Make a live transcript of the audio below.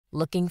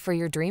Looking for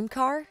your dream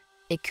car?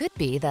 It could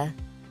be the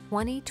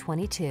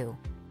 2022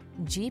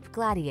 Jeep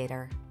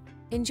Gladiator.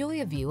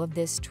 Enjoy a view of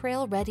this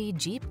trail-ready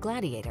Jeep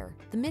Gladiator,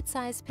 the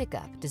midsize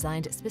pickup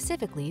designed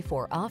specifically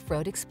for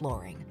off-road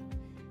exploring.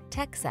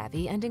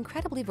 Tech-savvy and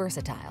incredibly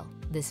versatile,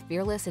 this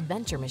fearless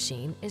adventure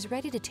machine is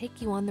ready to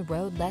take you on the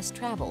road less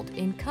traveled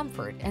in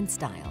comfort and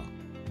style.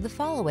 The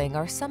following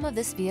are some of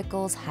this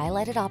vehicle's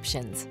highlighted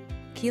options: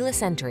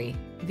 keyless entry,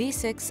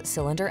 V6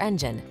 cylinder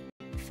engine,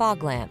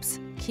 fog lamps,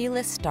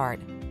 keyless start,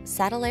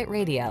 satellite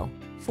radio,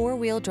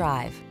 four-wheel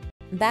drive,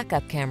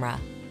 backup camera,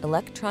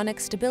 electronic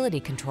stability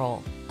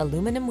control,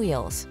 aluminum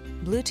wheels,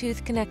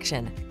 Bluetooth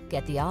connection.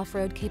 Get the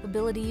off-road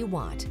capability you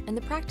want and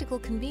the practical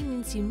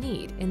convenience you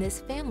need in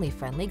this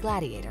family-friendly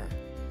Gladiator.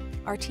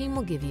 Our team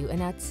will give you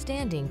an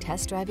outstanding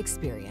test drive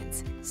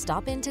experience.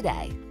 Stop in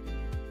today.